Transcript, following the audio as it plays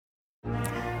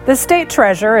The state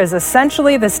treasurer is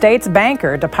essentially the state's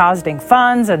banker, depositing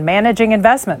funds and managing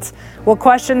investments. We'll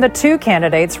question the two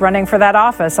candidates running for that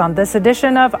office on this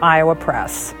edition of Iowa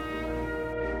Press.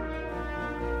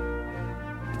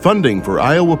 Funding for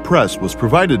Iowa Press was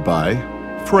provided by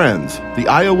Friends, the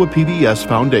Iowa PBS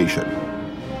Foundation,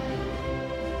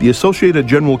 the Associated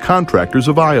General Contractors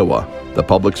of Iowa, the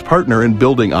public's partner in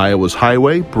building Iowa's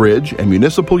highway, bridge, and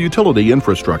municipal utility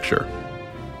infrastructure.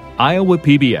 Iowa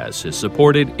PBS is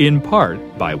supported in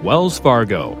part by Wells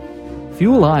Fargo.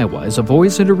 Fuel Iowa is a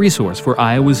voice and a resource for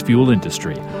Iowa's fuel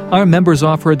industry. Our members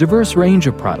offer a diverse range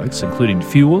of products, including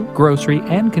fuel, grocery,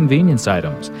 and convenience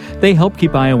items. They help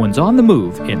keep Iowans on the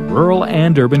move in rural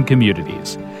and urban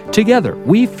communities. Together,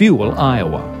 we fuel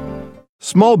Iowa.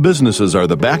 Small businesses are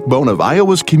the backbone of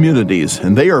Iowa's communities,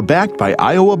 and they are backed by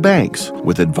Iowa banks.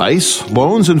 With advice,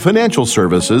 loans, and financial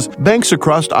services, banks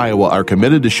across Iowa are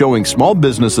committed to showing small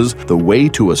businesses the way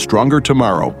to a stronger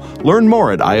tomorrow. Learn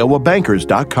more at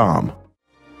iowabankers.com.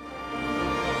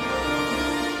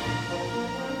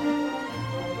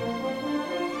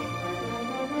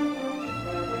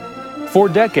 For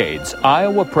decades,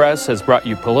 Iowa Press has brought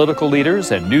you political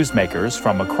leaders and newsmakers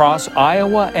from across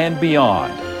Iowa and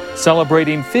beyond,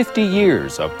 celebrating 50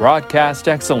 years of broadcast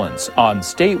excellence on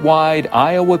statewide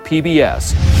Iowa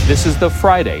PBS. This is the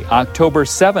Friday, October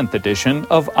 7th edition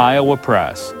of Iowa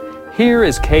Press. Here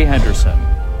is Kay Henderson.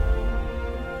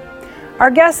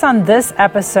 Our guests on this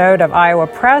episode of Iowa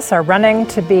Press are running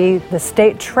to be the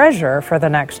state treasurer for the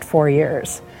next 4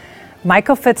 years.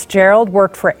 Michael Fitzgerald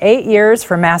worked for 8 years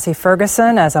for Massey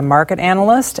Ferguson as a market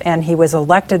analyst, and he was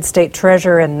elected state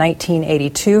treasurer in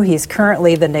 1982. He's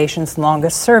currently the nation's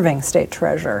longest-serving state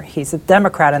treasurer. He's a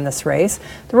Democrat in this race.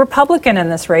 The Republican in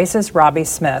this race is Roby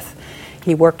Smith.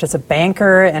 He worked as a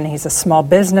banker, and he's a small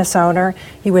business owner.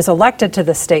 He was elected to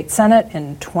the state Senate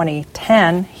in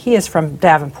 2010. He is from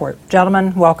Davenport.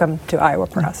 Gentlemen, welcome to Iowa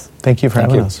Press. Thank you for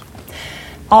having us.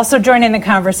 Also joining the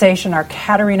conversation are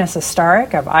Katerina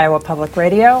Sostarek of Iowa Public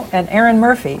Radio and Aaron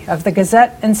Murphy of the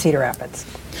Gazette in Cedar Rapids.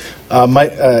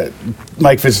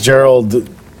 Mike Fitzgerald,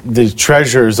 the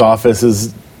treasurer's office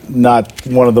is not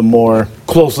one of the more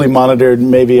closely monitored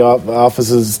maybe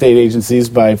offices, state agencies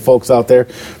by folks out there.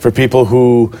 For people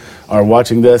who are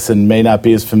watching this and may not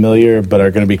be as familiar but are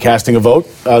going to be casting a vote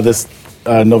this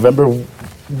November,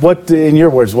 what, in your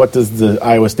words, what does the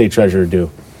Iowa State Treasurer do?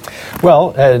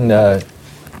 Well, and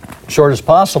short as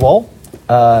possible,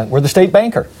 we're the state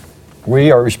banker. We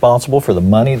are responsible for the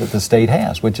money that the state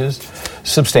has, which is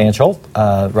substantial.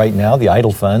 Right now, the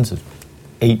idle funds is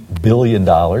 $8 billion.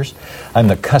 I'm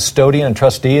the custodian and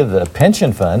trustee of the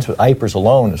pension funds. IPERS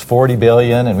alone is $40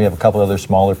 billion, and we have a couple other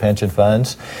smaller pension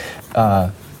funds.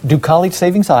 Do College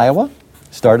Savings Iowa.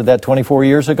 Started that 24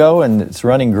 years ago, and it's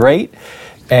running great.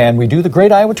 And we do the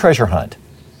Great Iowa Treasure Hunt.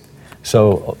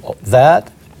 So that,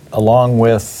 along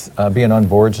with being on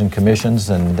boards and commissions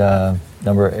and a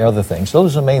number of other things.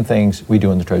 Those are the main things we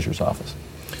do in the Treasurer's office.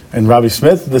 And Roby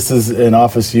Smith, this is an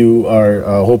office you are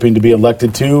hoping to be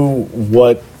elected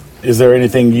to. Is there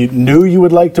anything you knew you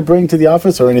would like to bring to the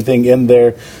office, or anything in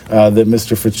there that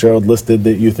Mr. Fitzgerald listed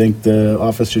that you think the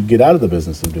office should get out of the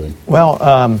business of doing?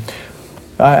 Well,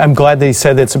 I'm glad that he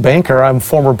said it's a banker. I'm a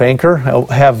former banker.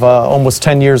 I have almost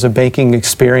 10 years of banking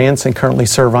experience and currently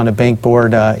serve on a bank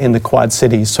board in the Quad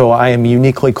Cities. So I am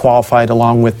uniquely qualified,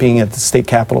 along with being at the state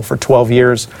capitol for 12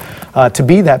 years, to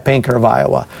be that banker of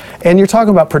Iowa. And you're talking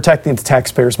about protecting the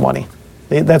taxpayers' money.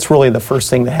 That's really the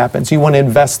first thing that happens. You want to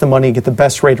invest the money, get the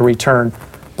best rate of return,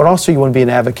 but also you want to be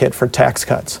an advocate for tax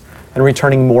cuts and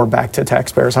returning more back to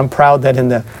taxpayers. I'm proud that in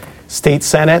the state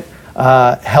Senate,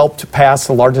 helped pass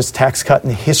the largest tax cut in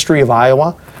the history of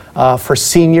Iowa. For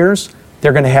seniors,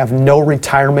 they're going to have no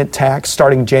retirement tax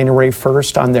starting January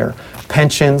 1st on their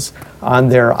pensions, on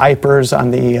their IPERS,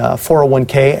 on the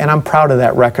 401k, and I'm proud of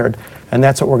that record. And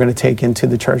that's what we're going to take into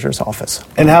the Treasurer's office.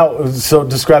 And so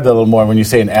describe that a little more when you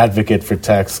say an advocate for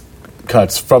tax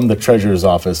cuts from the Treasurer's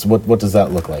office. What does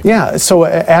that look like? Yeah, so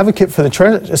advocate for the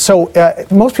Treasurer. So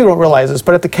most people don't realize this,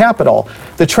 but at the Capitol,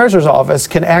 the Treasurer's office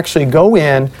can actually go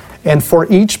in, and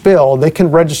for each bill, they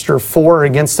can register for or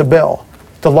against a bill.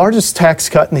 The largest tax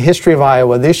cut in the history of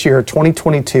Iowa this year,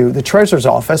 2022, the Treasurer's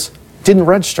office didn't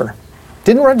register.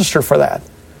 Didn't register for that.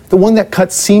 The one that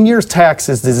cut seniors'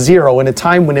 taxes to zero in a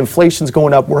time when inflation's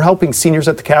going up, we're helping seniors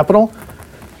at the Capitol,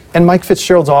 and Mike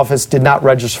Fitzgerald's office did not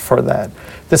register for that.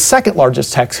 The second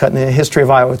largest tax cut in the history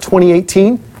of Iowa,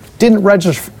 2018, didn't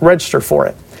register for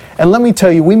it. And let me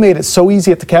tell you, we made it so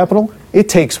easy at the Capitol, it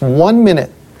takes 1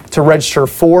 minute to register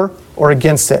for or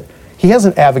against it. He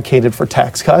hasn't advocated for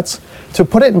tax cuts. To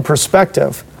put it in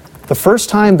perspective, the first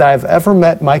time that I've ever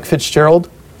met Mike Fitzgerald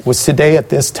was today at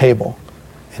this table.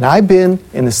 And I've been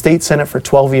in the state Senate for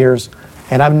 12 years,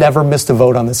 and I've never missed a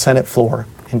vote on the Senate floor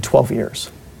in 12 years.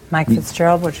 Mike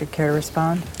Fitzgerald, would you care to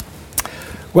respond?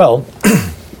 Well,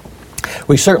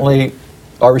 we certainly,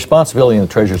 our responsibility in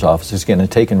the Treasurer's Office is going to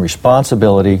take in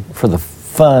responsibility for the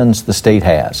funds the state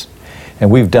has.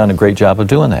 And we've done a great job of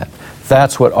doing that.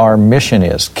 That's what our mission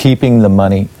is, keeping the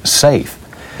money safe.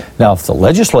 Now, if the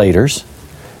legislators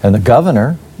and the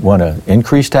governor want to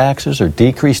increase taxes or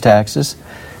decrease taxes,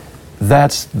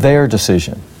 that's their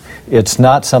decision. It's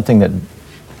not something that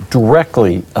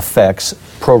directly affects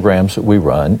programs that we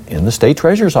run in the state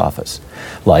treasurer's office,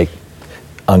 like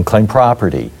unclaimed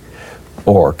property,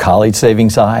 or College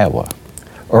Savings Iowa,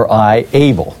 or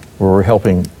iAble, where we're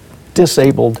helping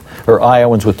disabled or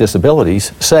Iowans with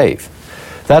disabilities save.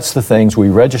 That's the things we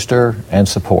register and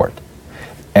support.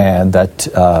 And that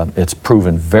it's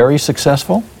proven very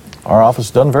successful. Our office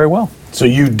has done very well. So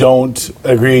you don't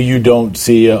agree, you don't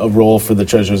see a role for the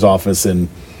Treasurer's Office in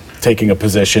taking a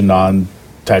position on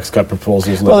tax cut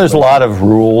proposals? Well, there's a lot of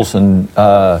rules and,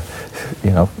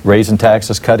 raising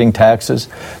taxes, cutting taxes,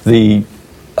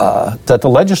 that the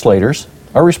legislators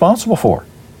are responsible for.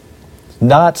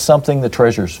 Not something the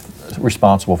Treasurer's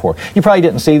responsible for. You probably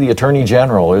didn't see the Attorney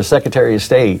General or the Secretary of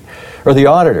State or the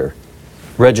Auditor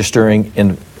registering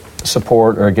in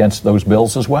support or against those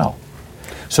bills as well.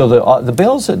 So the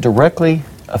bills that directly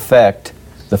affect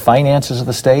the finances of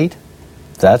the state,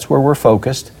 that's where we're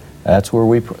focused. That's what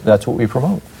we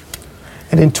promote.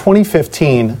 And in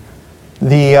 2015,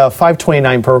 the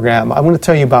 529 program, I want to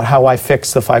tell you about how I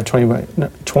fixed the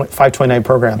 529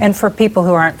 program. And for people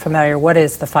who aren't familiar, what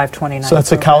is the 529 So that's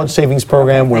program? a college savings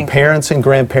program where Thank you. parents and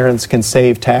grandparents can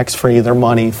save tax-free their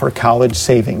money for college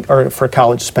saving or for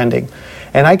college spending.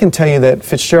 And I can tell you that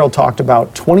Fitzgerald talked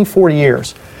about 24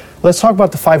 years. Let's talk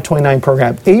about the 529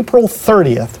 program. April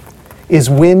 30th is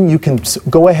when you can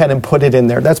go ahead and put it in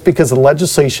there. That's because of the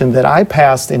legislation that I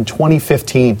passed in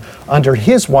 2015. Under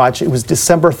his watch, it was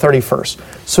December 31st.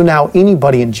 So now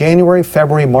anybody in January,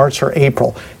 February, March, or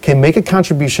April can make a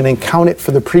contribution and count it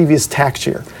for the previous tax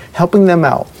year, helping them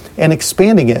out and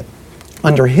expanding it.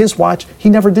 Under his watch, he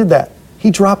never did that.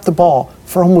 He dropped the ball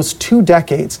for almost 2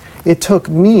 decades. It took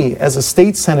me as a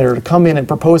state senator to come in and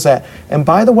propose that. And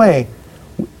by the way,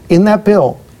 in that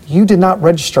bill, you did not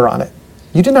register on it.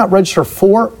 You did not register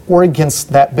for or against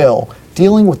that bill,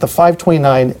 dealing with the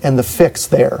 529 and the fix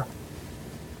there.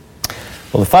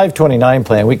 Well, the 529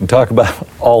 plan we can talk about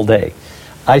all day.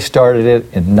 I started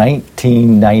it in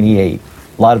 1998.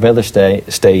 A lot of other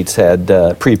states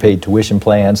had prepaid tuition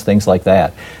plans, things like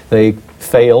that. They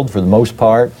failed for the most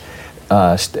part.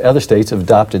 Other states have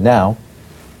adopted now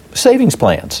savings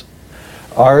plans.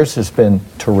 Ours has been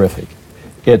terrific.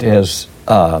 It has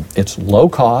it's low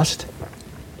cost,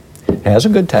 has a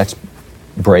good tax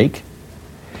break,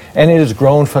 and it has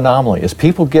grown phenomenally. As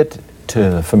people get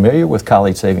familiar with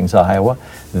College Savings Iowa,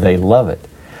 they love it.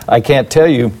 I can't tell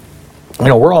you,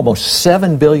 we're almost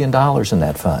 $7 billion in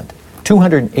that fund,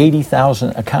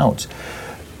 280,000 accounts.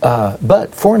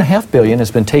 But $4.5 billion has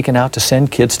been taken out to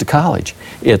send kids to college.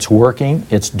 It's working.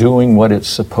 It's doing what it's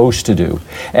supposed to do.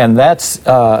 And that's,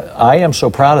 I am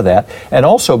so proud of that. And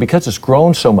also, because it's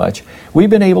grown so much, we've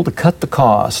been able to cut the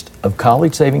cost of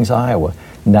College Savings Iowa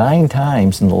 9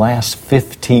 times in the last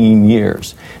 15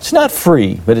 years. It's not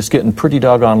free, but it's getting pretty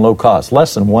doggone low cost,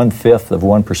 less than 1/5 of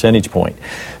 1 percentage point.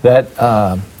 That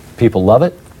people love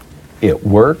it. It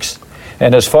works.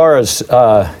 And as far as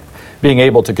being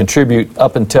able to contribute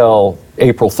up until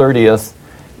April 30th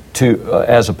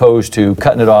as opposed to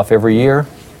cutting it off every year,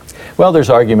 well, there's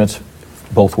arguments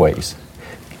both ways.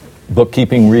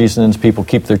 Bookkeeping reasons, people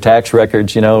keep their tax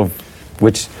records,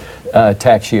 which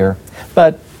tax year.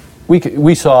 But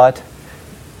we saw it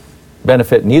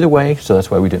benefit in either way, so that's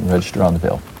why we didn't register on the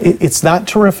bill. It's not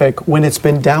terrific when it's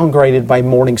been downgraded by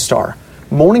Morningstar.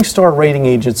 Morningstar rating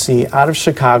agency out of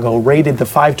Chicago rated the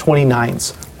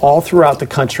 529s all throughout the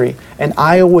country, and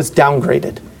Iowa was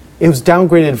downgraded. It was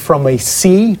downgraded from a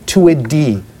C to a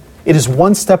D. It is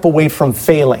one step away from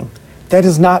failing. That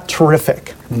is not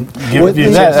terrific. Give you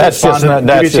a chance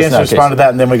to respond to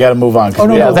that, and then we got to move on.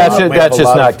 That's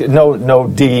just not no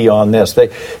D on this.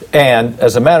 And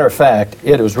as a matter of fact,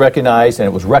 it was recognized, and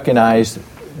it was recognized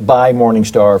by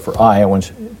Morningstar for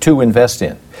Iowans to invest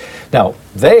in. Now,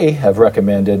 they have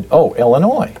recommended,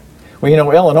 Illinois.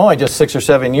 Well, Illinois just 6 or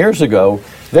 7 years ago,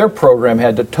 their program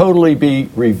had to totally be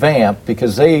revamped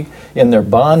because in their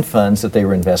bond funds that they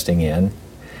were investing in,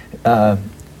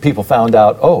 people found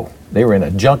out, they were in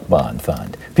a junk bond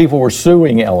fund. People were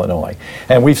suing Illinois.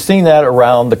 And we've seen that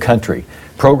around the country.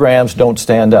 Programs don't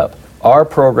stand up. Our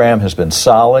program has been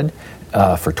solid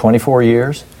for 24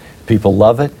 years. People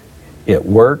love it. It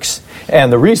works.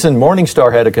 And the reason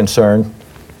Morningstar had a concern,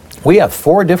 we have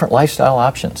 4 different lifestyle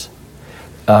options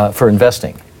for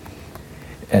investing.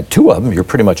 And 2 of them, you're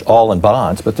pretty much all in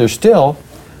bonds, but there's still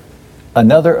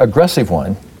another aggressive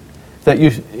one that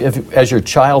as your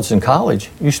child's in college,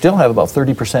 you still have about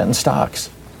 30% in stocks.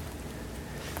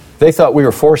 They thought we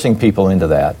were forcing people into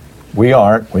that. We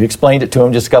aren't. We explained it to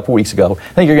them just a couple weeks ago.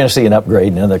 I think you're going to see an upgrade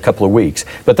in another couple of weeks.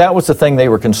 But that was the thing they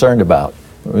were concerned about.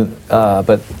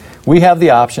 But we have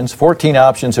the options, 14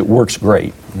 options. It works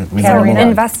great. So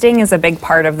investing is a big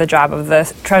part of the job of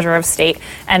the Treasurer of State.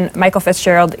 And Michael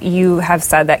Fitzgerald, you have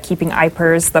said that keeping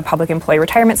IPERS, the Public Employee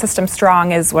Retirement System,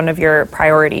 strong is one of your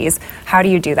priorities. How do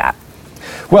you do that?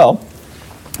 Well,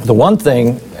 the one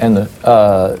thing, and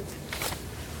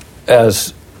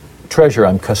as Treasurer,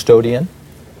 I'm custodian,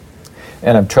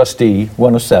 and I'm trustee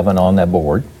 107 on that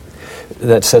board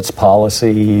that sets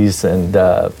policies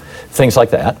and things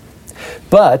like that.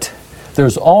 But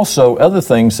there's also other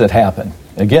things that happen.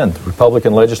 Again,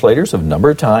 Republican legislators have a number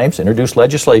of times introduced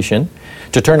legislation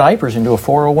to turn IPERS into a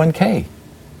 401k.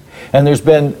 And there's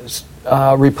been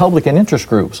Republican interest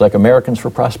groups like Americans for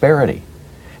Prosperity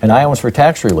and Iowans for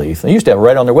Tax Relief. They used to have it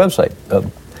right on their website.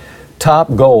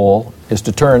 Top goal is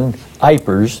to turn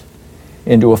IPERS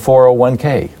into a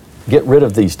 401k. Get rid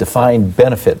of these defined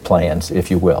benefit plans, if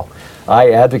you will.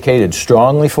 I advocated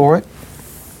strongly for it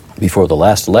before the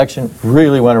last election,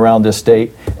 really went around this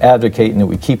state advocating that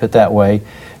we keep it that way.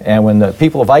 And when the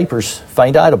people of IPERS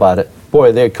find out about it,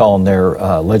 boy, they're calling their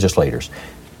legislators.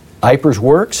 IPERS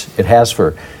works. It has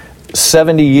for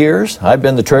 70 years. I've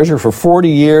been the treasurer for 40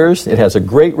 years. It has a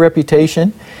great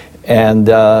reputation. And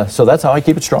so that's how I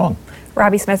keep it strong.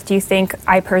 Roby Smith, do you think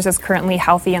IPERS is currently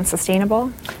healthy and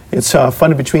sustainable? It's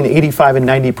funded between 85 and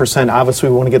 90%. Obviously,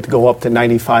 we want to get to go up to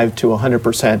 95 to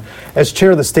 100%. As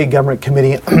chair of the State Government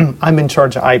Committee, I'm in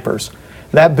charge of IPERS.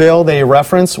 That bill they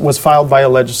reference was filed by a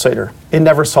legislator. It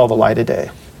never saw the light of day.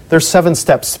 There's 7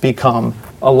 steps to become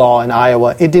a law in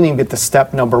Iowa. It didn't even get to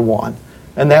step number 1.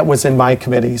 And that was in my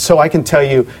committee. So I can tell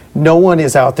you, no one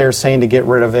is out there saying to get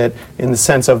rid of it in the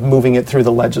sense of moving it through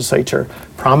the legislature.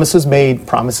 Promises made,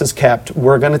 promises kept.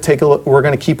 We're going to take a look. We're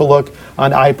going to keep a look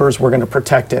on IPERS. We're going to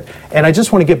protect it. And I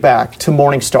just want to get back to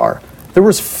Morningstar. There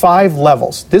was 5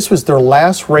 levels. This was their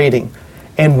last rating,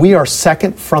 and we are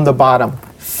second from the bottom.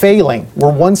 Failing.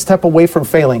 We're 1 step away from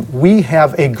failing. We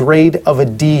have a grade of a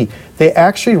D. They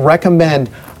actually recommend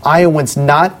Iowans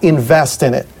not invest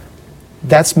in it.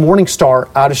 That's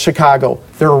Morningstar out of Chicago.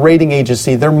 They're a rating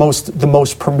agency. They're the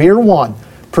most premier one,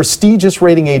 prestigious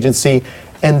rating agency,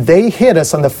 and they hit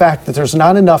us on the fact that there's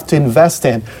not enough to invest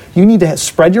in. You need to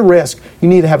spread your risk. You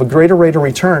need to have a greater rate of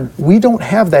return. We don't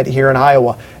have that here in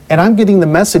Iowa, and I'm getting the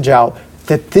message out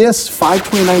that this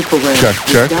 529 program is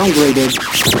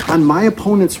downgraded on my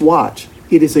opponent's watch.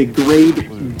 It is a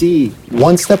grade D,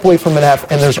 1 step away from an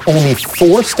F, and there's only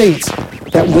 4 states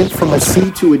that went from a C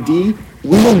to a D.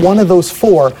 We were one of those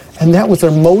 4, and that was their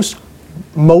most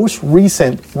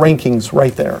recent rankings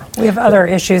right there. We have other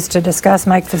issues to discuss.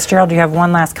 Mike Fitzgerald, do you have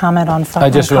one last comment on funds?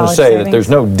 I just want to say that there's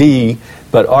no D,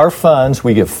 but our funds,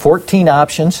 we give 14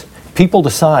 options. People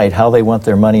decide how they want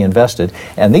their money invested,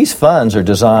 and these funds are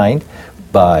designed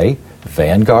by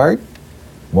Vanguard,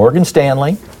 Morgan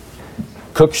Stanley,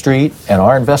 Cook Street, and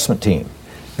our investment team.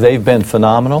 They've been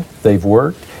phenomenal. They've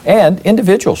worked. And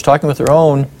individuals talking with their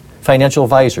own financial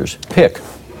advisors pick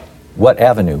what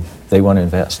avenue they want to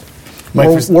invest.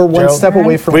 We're 1 step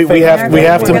away from we have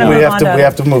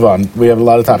to move on. We have a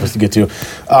lot of topics to get to.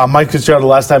 Mike Fitzgerald, the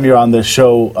last time you were on this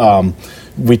show,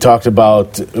 we talked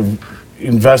about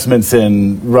investments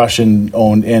in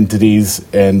Russian-owned entities,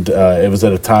 and it was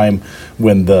at a time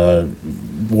when the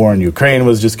war in Ukraine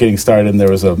was just getting started, and there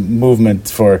was a movement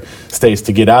for states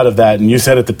to get out of that. And you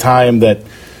said at the time that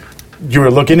you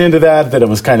were looking into that it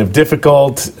was kind of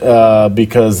difficult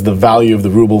because the value of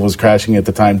the ruble was crashing at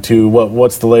the time too.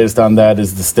 What's the latest on that?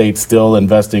 Is the state still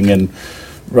investing in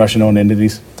Russian-owned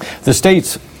entities? The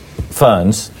state's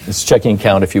funds, its checking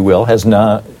account, if you will, has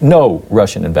no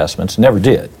Russian investments, never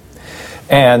did.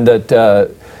 And that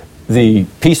the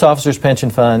peace officers'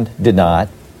 pension fund did not.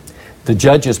 The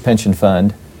judges' pension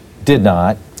fund did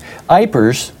not.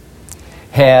 IPERS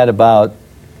had about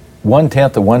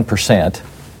 1/10 of 1%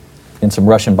 in some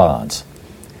Russian bonds.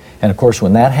 And of course,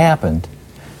 when that happened,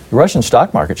 the Russian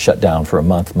stock market shut down for a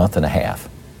month and a half.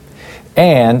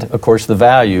 And of course, the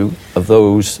value of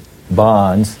those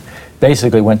bonds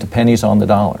basically went to pennies on the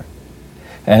dollar.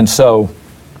 And so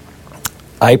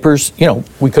IPERS,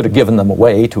 we could have given them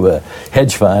away to a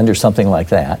hedge fund or something like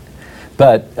that.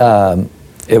 But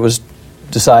it was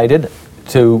decided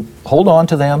to hold on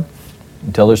to them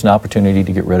until there's an opportunity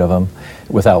to get rid of them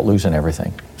without losing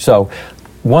everything. So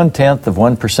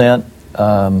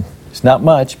 0.1%, it's not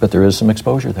much, but there is some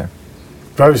exposure there.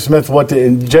 Roby Smith,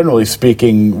 generally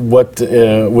speaking, what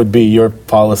would be your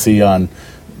policy on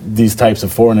these types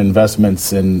of foreign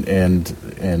investments and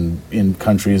in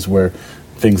countries where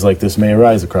things like this may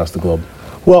arise across the globe?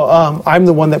 Well, I'm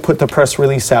the one that put the press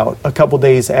release out a couple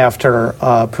days after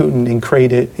Putin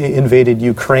invaded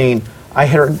Ukraine. I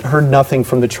heard nothing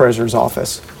from the Treasurer's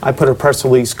office. I put a press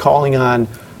release calling on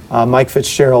Mike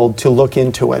Fitzgerald to look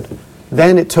into it.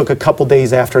 Then it took a couple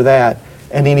days after that,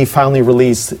 and then he finally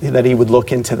released that he would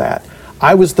look into that.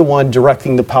 I was the one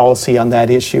directing the policy on that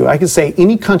issue. I could say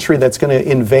any country that's going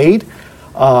to invade,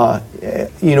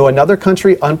 another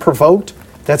country unprovoked,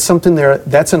 that's something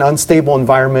that's an unstable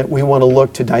environment. We want to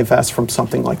look to divest from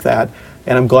something like that,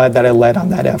 and I'm glad that I led on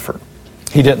that effort.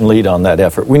 He didn't lead on that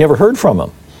effort. We never heard from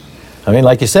him. I mean,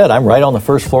 like you said, I'm right on the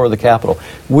first floor of the Capitol.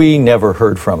 We never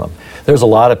heard from him. There's a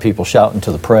lot of people shouting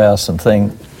to the press and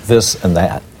saying this and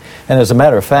that. And as a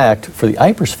matter of fact, for the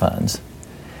IPERS funds,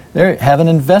 they have an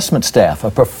investment staff,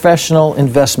 a professional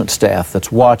investment staff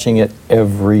that's watching it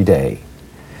every day.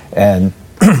 And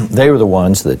they were the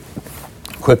ones that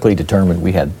quickly determined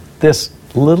we had this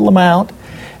little amount,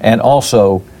 and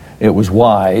also it was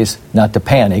wise not to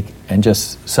panic and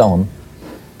just sell them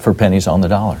for pennies on the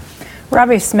dollar.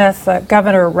 Roby Smith,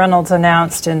 Governor Reynolds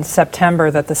announced in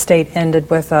September that the state ended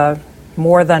with a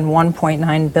more than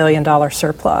 $1.9 billion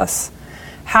surplus.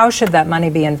 How should that money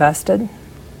be invested?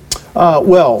 We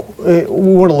want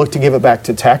to look to give it back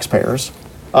to taxpayers.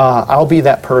 I'll be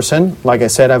that person. Like I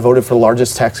said, I voted for the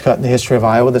largest tax cut in the history of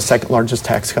Iowa, the second largest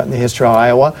tax cut in the history of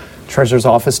Iowa. Treasurer's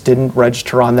office didn't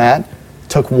register on that.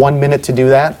 Took 1 minute to do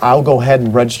that. I'll go ahead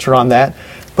and register on that.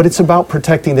 But it's about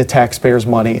protecting the taxpayers'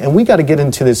 money. And we got to get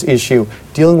into this issue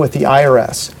dealing with the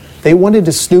IRS. They wanted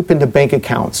to snoop into bank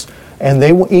accounts, and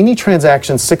any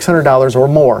transaction $600 or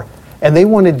more, and they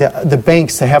wanted the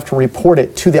banks to have to report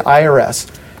it to the IRS.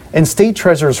 And state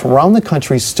treasurers from around the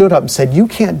country stood up and said, you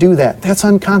can't do that. That's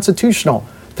unconstitutional.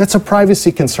 That's a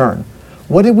privacy concern.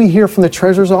 What did we hear from the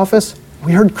treasurer's office?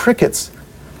 We heard crickets.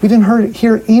 We didn't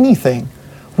hear anything.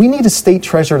 We need a state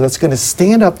treasurer that's going to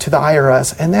stand up to the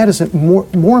IRS, and that is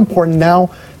more important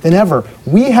now than ever.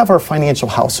 We have our financial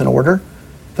house in order.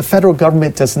 The federal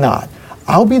government does not.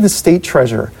 I'll be the state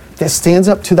treasurer that stands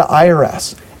up to the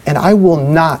IRS, and I will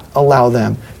not allow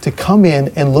them to come in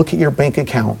and look at your bank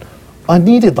account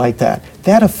unneeded like that.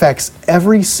 That affects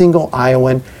every single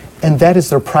Iowan, and that is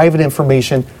their private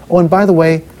information. Oh, and by the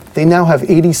way, they now have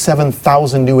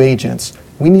 87,000 new agents.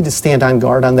 We need to stand on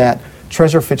guard on that.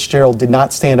 Treasurer Fitzgerald did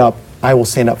not stand up. I will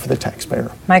stand up for the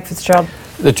taxpayer. Mike Fitzgerald.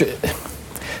 The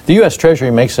U.S.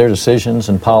 Treasury makes their decisions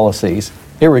and policies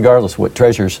irregardless of what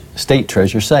state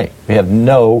treasurers say. We have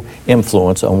no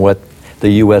influence on what the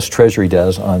U.S. Treasury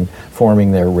does on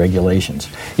forming their regulations.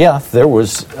 Yeah, there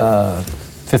was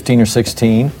 15 or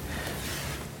 16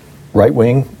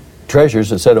 right-wing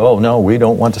treasurers that said, oh, no, we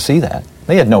don't want to see that.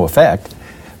 They had no effect,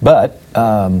 but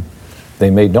they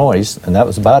made noise, and that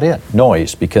was about it.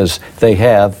 Noise, because they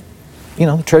have,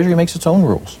 the Treasury makes its own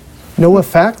rules. No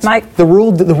effect? Mike? The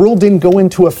rule didn't go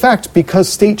into effect because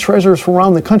state treasurers from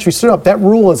around the country stood up. That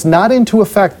rule is not into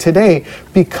effect today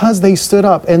because they stood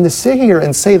up. And to sit here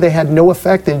and say they had no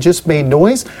effect and just made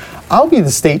noise, I'll be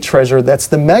the state treasurer that's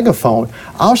the megaphone.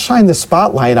 I'll shine the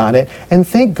spotlight on it. And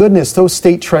thank goodness those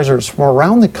state treasurers from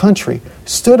around the country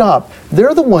stood up.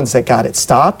 They're the ones that got it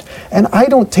stopped. And I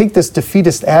don't take this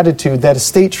defeatist attitude that a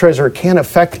state treasurer can't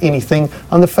affect anything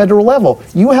on the federal level.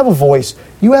 You have a voice.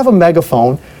 You have a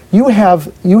megaphone. You have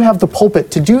the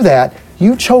pulpit to do that.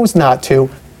 You chose not to.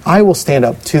 I will stand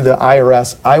up to the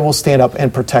IRS. I will stand up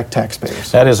and protect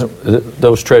taxpayers. That isn't,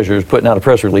 those treasurers putting out a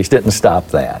press release didn't stop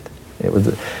that. It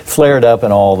was flared up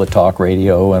in all the talk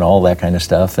radio and all that kind of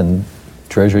stuff, and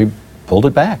Treasury pulled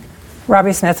it back.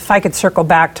 Roby Smith, if I could circle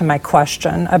back to my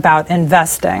question about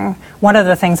investing. One of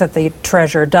the things that the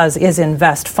Treasurer does is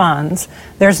invest funds.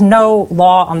 There's no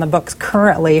law on the books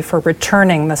currently for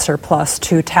returning the surplus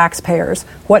to taxpayers.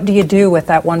 What do you do with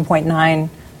that $1.9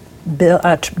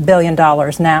 billion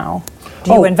now?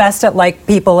 Do you invest it like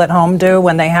people at home do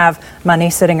when they have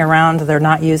money sitting around they're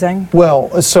not using?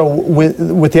 Well, so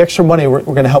with the extra money, we're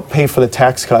going to help pay for the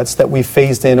tax cuts that we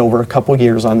phased in over a couple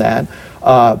years on that.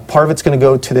 Part of it's going to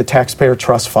go to the taxpayer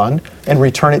trust fund and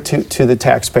return it to the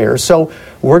taxpayers. So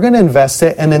we're going to invest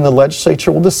it, and then the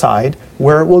legislature will decide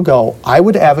where it will go. I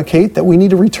would advocate that we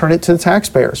need to return it to the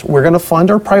taxpayers. We're going to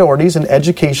fund our priorities in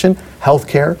education,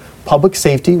 healthcare, public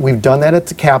safety. We've done that at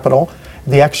the Capitol.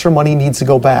 The extra money needs to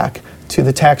go back to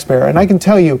the taxpayer. And I can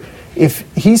tell you, if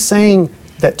he's saying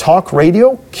that talk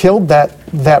radio killed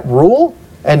that rule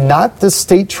and not the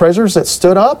state treasurers that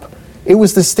stood up. It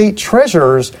was the state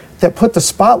treasurers that put the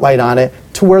spotlight on it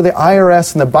to where the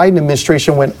IRS and the Biden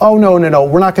administration went, oh, no,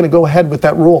 we're not going to go ahead with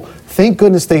that rule. Thank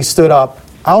goodness they stood up.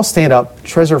 I'll stand up.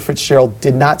 Treasurer Fitzgerald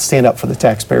did not stand up for the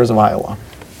taxpayers of Iowa.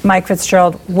 Mike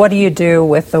Fitzgerald, what do you do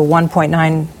with the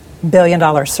 $1.9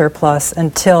 billion surplus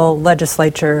until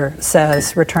legislature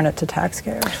says return it to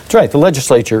taxpayers? That's right. The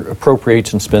legislature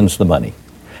appropriates and spends the money,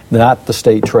 not the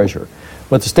state treasurer.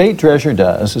 What the state treasurer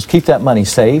does is keep that money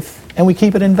safe, and we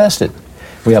keep it invested.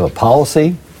 We have a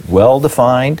policy,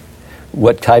 well-defined,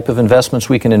 what type of investments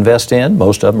we can invest in.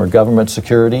 Most of them are government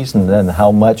securities, and then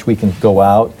how much we can go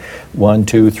out, 1,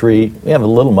 2, 3. We have a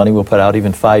little money we'll put out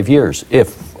even 5 years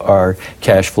if our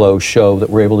cash flows show that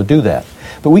we're able to do that.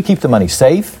 But we keep the money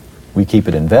safe, we keep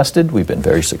it invested, we've been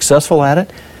very successful at it,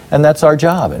 and that's our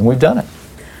job, and we've done it.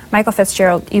 Michael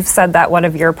Fitzgerald, you've said that one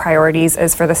of your priorities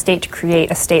is for the state to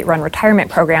create a state-run retirement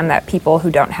program that people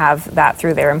who don't have that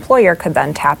through their employer could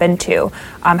then tap into.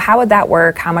 How would that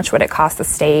work? How much would it cost the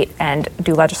state? And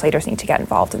do legislators need to get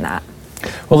involved in that?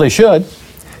 Well, they should.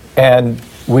 And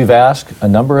we've asked a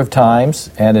number of times,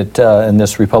 and in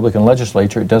this Republican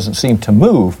legislature, it doesn't seem to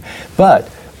move.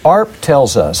 But ARP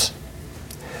tells us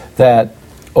that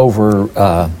over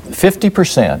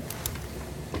 50%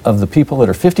 of the people that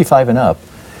are 55 and up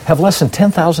have less than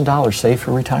 $10,000 saved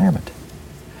for retirement.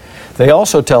 They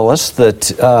also tell us that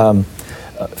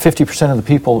 50% of the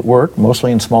people that work,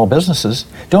 mostly in small businesses,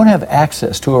 don't have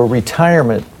access to a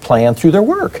retirement plan through their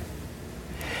work.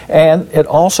 And it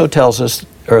also tells us,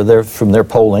 from their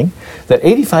polling, that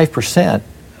 85%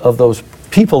 of those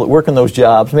people that work in those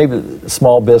jobs, maybe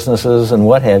small businesses and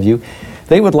what have you,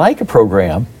 they would like a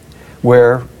program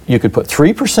where you could put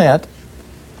 3%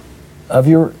 of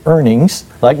your earnings,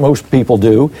 like most people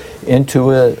do,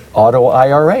 into an auto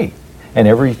IRA. And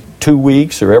every 2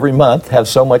 weeks or every month have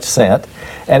so much sent.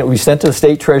 And it would be sent to the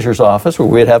state treasurer's office where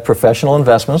we'd have professional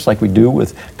investments like we do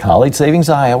with College Savings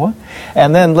Iowa.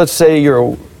 And then let's say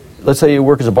you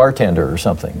work as a bartender or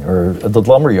something, or at the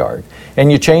lumber yard,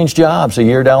 and you change jobs a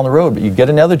year down the road, but you get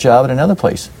another job at another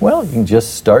place. Well, you can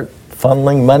just start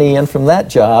funneling money in from that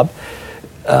job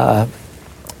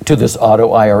to this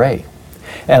auto IRA.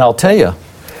 And I'll tell you,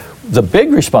 the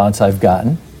big response I've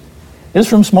gotten is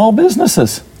from small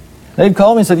businesses. They've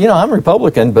called me and said, I'm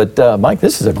Republican, but Mike,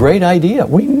 this is a great idea.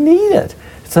 We need it.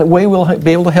 It's that way we'll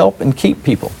be able to help and keep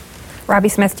people. Roby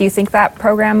Smith, do you think that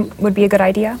program would be a good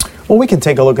idea? Well, we can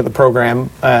take a look at the program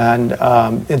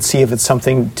and see if it's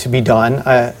something to be done.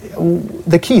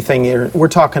 The key thing here, we're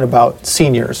talking about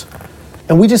seniors.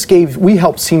 And we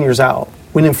helped seniors out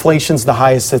when inflation's the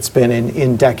highest it's been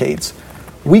in decades.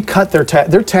 We cut their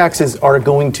taxes are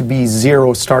going to be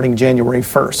zero starting January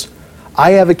 1st.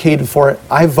 I advocated for it.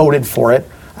 I voted for it.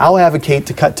 I'll advocate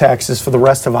to cut taxes for the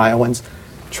rest of Iowans.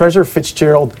 Treasurer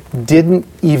Fitzgerald didn't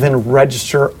even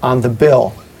register on the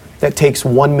bill. That takes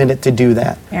 1 minute to do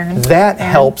that. Aaron? That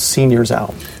helps seniors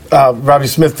out. Roby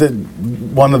Smith,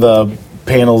 one of the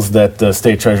panels that the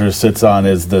state treasurer sits on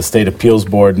is the state appeals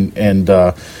board, and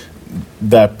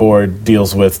that board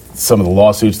deals with some of the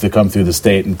lawsuits that come through the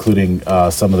state, including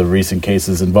some of the recent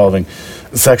cases involving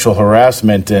sexual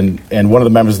harassment. And one of the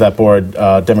members of that board,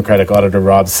 Democratic Auditor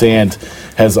Rob Sand,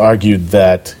 has argued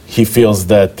that he feels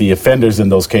that the offenders in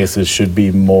those cases should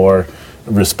be more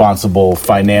responsible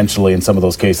financially in some of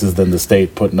those cases than the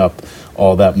state putting up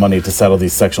all that money to settle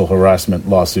these sexual harassment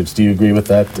lawsuits. Do you agree with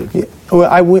that? Yeah.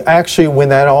 Well, actually, when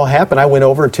that all happened, I went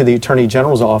over to the Attorney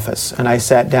General's office and I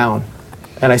sat down.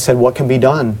 And I said, what can be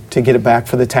done to get it back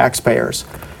for the taxpayers?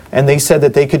 And they said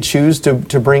that they could choose to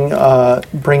bring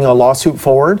a lawsuit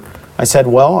forward. I said,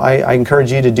 well, I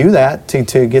encourage you to do that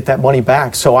to get that money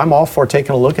back. So I'm all for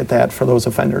taking a look at that for those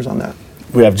offenders on that.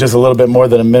 We have just a little bit more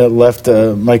than a minute left.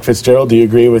 Mike Fitzgerald, do you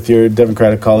agree with your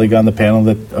Democratic colleague on the panel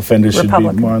that offenders should be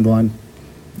more on the line?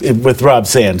 With Rob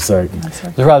Sand, sorry.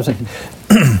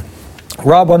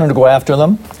 Rob wanted to go after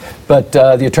them, but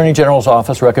the Attorney General's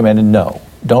office recommended no.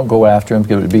 Don't go after him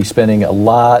because it would be spending a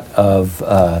lot of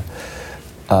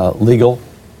legal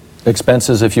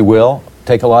expenses, if you will,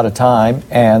 take a lot of time,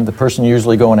 and the person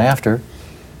usually going after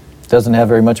doesn't have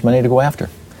very much money to go after.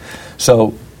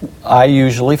 So I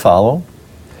usually follow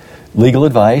legal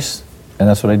advice, and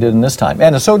that's what I did in this time.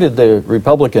 And so did the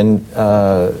Republican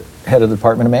head of the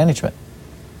Department of Management.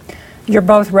 You're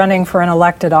both running for an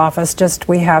elected office.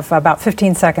 We have about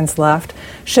 15 seconds left.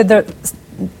 Should the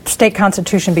state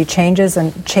constitution be changed,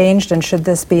 and should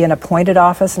this be an appointed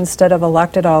office instead of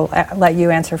elected? I'll let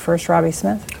you answer first, Roby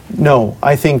Smith. No,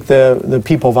 I think the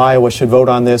people of Iowa should vote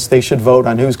on this. They should vote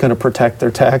on who's going to protect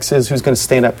their taxes, who's going to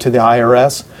stand up to the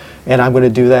IRS, and I'm going to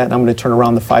do that, and I'm going to turn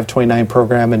around the 529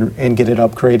 program and get it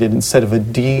upgraded. Instead of a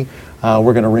D,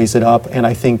 we're going to raise it up, and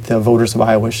I think the voters of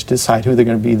Iowa should decide who they're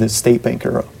going to be the state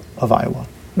banker of Iowa.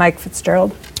 Mike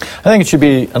Fitzgerald? I think it should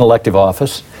be an elective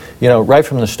office. You know, right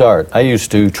from the start, I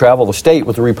used to travel the state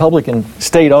with the Republican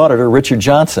state auditor, Richard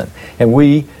Johnson, and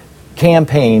we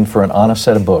campaigned for an honest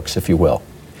set of books, if you will.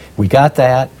 We got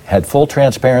that, had full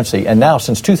transparency, and now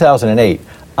since 2008,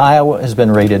 Iowa has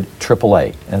been rated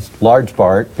AAA. And it's large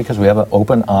part because we have an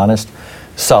open, honest,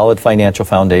 solid financial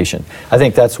foundation. I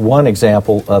think that's one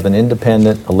example of an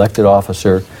independent elected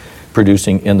officer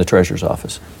producing in the Treasurer's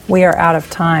office. We are out of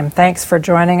time. Thanks for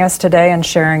joining us today and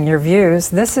sharing your views.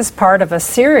 This is part of a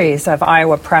series of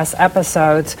Iowa Press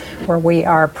episodes where we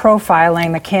are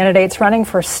profiling the candidates running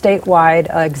for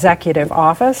statewide executive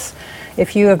office.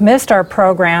 If you have missed our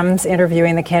programs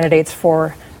interviewing the candidates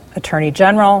for Attorney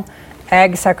General,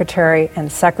 Ag Secretary,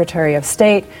 and Secretary of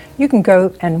State, you can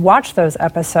go and watch those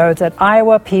episodes at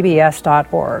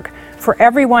iowapbs.org. For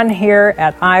everyone here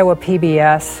at Iowa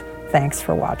PBS, thanks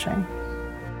for watching.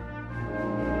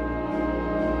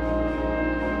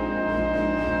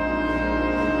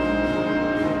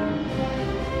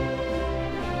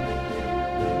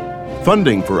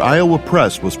 Funding for Iowa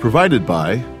Press was provided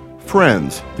by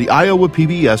Friends, the Iowa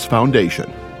PBS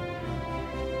Foundation,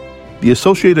 the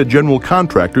Associated General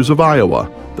Contractors of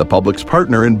Iowa, the public's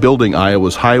partner in building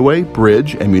Iowa's highway,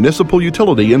 bridge, and municipal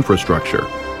utility infrastructure.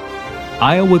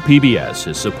 Iowa PBS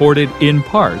is supported in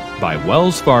part by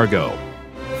Wells Fargo.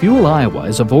 Fuel Iowa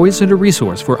is a voice and a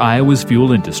resource for Iowa's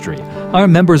fuel industry. Our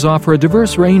members offer a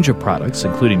diverse range of products,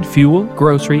 including fuel,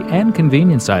 grocery, and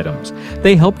convenience items.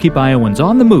 They help keep Iowans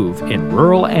on the move in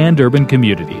rural and urban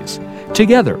communities.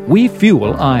 Together, we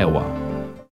fuel Iowa.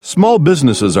 Small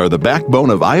businesses are the backbone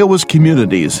of Iowa's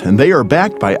communities, and they are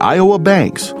backed by Iowa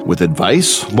banks. With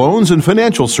advice, loans, and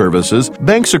financial services,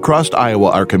 banks across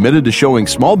Iowa are committed to showing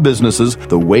small businesses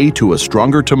the way to a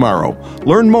stronger tomorrow.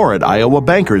 Learn more at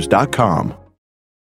iowabankers.com.